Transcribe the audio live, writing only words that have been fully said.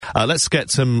Let's get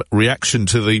some reaction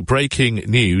to the breaking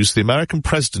news. The American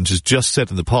president has just said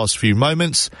in the past few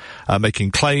moments,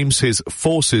 making claims his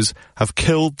forces have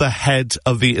killed the head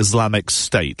of the Islamic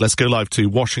State. Let's go live to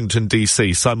Washington,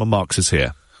 D.C. Simon Marks is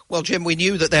here. Well, Jim, we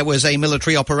knew that there was a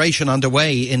military operation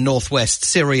underway in northwest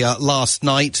Syria last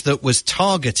night that was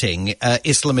targeting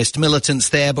Islamist militants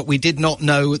there, but we did not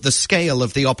know the scale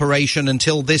of the operation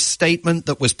until this statement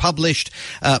that was published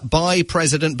by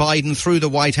President Biden through the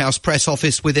White House press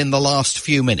office within the last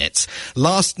few minutes.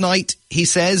 Last night, he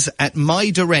says, at my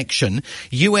direction,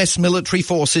 U.S. military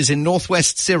forces in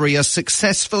northwest Syria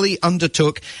successfully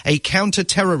undertook a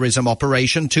counter-terrorism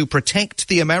operation to protect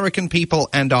the American people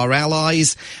and our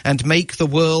allies and make the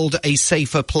world a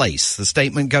safer place. The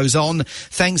statement goes on,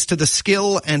 thanks to the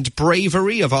skill and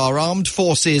bravery of our armed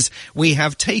forces, we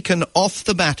have taken off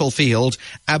the battlefield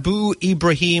Abu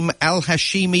Ibrahim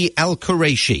al-Hashimi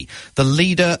al-Qurayshi, the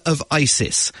leader of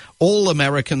ISIS. All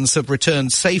Americans have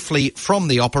returned safely from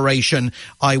the operation.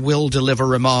 I will deliver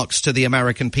remarks to the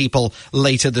American people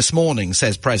later this morning,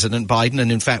 says President Biden.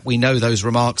 And in fact, we know those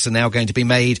remarks are now going to be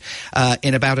made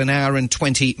in about an hour and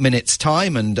 20 minutes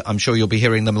time. And I'm sure you'll be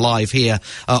hearing them live here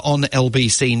on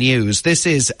LBC News. This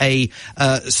is a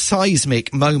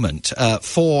seismic moment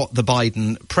for the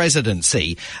Biden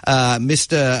presidency.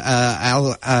 Mr.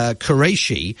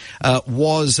 al-Qurayshi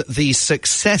was the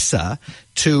successor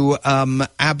to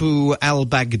Abu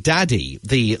al-Baghdadi,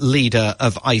 the leader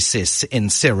of ISIS in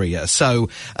Syria. So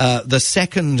the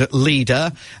second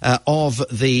leader of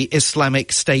the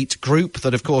Islamic State group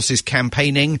that, of course, is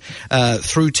campaigning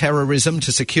through terrorism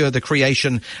to secure the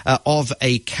creation of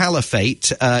a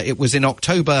caliphate. It was in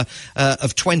October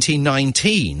of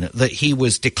 2019 that he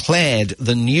was declared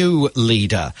the new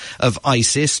leader of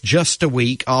ISIS, just a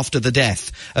week after the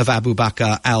death of Abu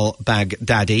Bakr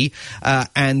al-Baghdadi.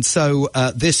 And so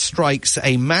this strikes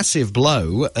a massive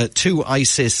blow to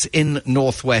ISIS in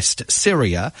northwest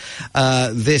Syria.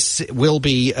 This will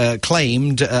be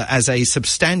claimed as a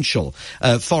substantial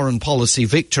foreign policy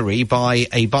victory by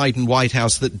a Biden White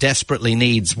House that desperately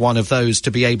needs one of those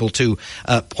to be able to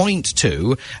point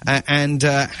to and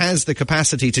has the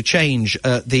capacity to change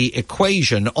the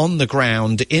equation on the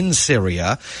ground in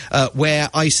Syria, where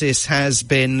ISIS has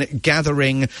been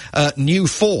gathering new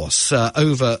force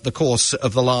over the course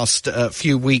of the last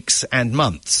few weeks and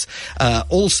months.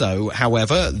 Also,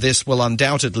 however, this will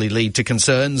undoubtedly lead to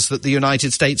concerns that the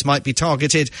United States might be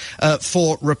targeted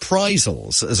for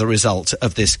reprisals as a result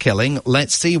of this killing.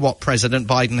 Let's see what President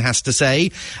Biden has to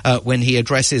say when he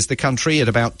addresses the country at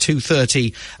about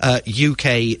 2:30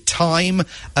 UK time.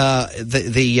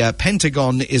 The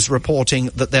Pentagon is reporting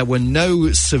that there were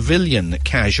no civilian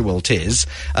casualties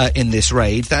in this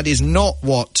raid. That is not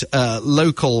what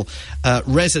local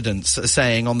residents are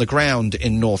saying on the ground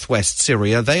in northwest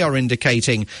Syria. They are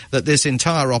indicating that this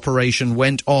entire operation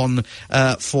went on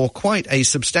for quite a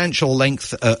substantial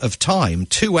length of time,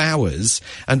 2 hours,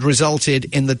 and resulted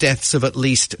in the deaths of at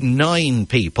least 9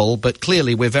 people. But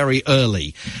clearly we're very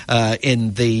early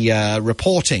in the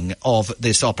reporting of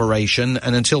this operation,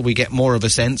 and until we get more of a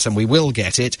sense, and we will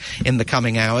get it in the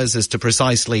coming hours, as to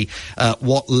precisely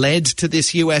what led to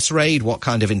this U.S. raid, what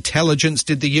kind of intelligence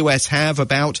did the U.S. have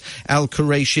about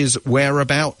al-Qurayshi's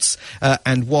whereabouts,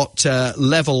 and what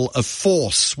level of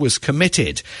force was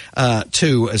committed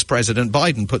to, as President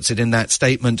Biden puts it in that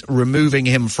statement, removing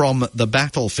him from the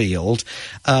battlefield.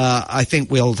 I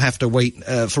think we'll have to wait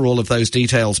for all of those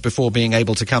details before being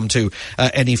able to come to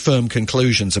any firm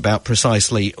conclusions about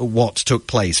precisely what took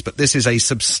place. But this is a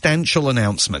substantial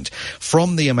announcement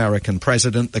from the American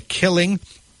president, the killing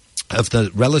of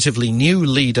the relatively new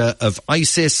leader of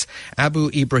ISIS, Abu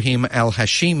Ibrahim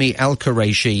al-Hashimi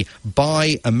al-Qurayshi,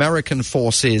 by American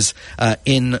forces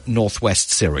in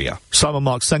northwest Syria. Simon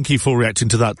Marks, thank you for reacting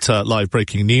to that live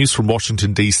breaking news from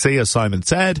Washington, D.C. As Simon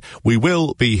said, we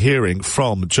will be hearing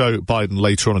from Joe Biden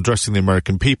later on addressing the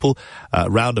American people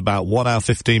around about 1 hour,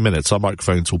 15 minutes. Our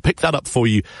microphones will pick that up for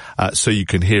you so you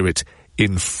can hear it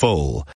in full.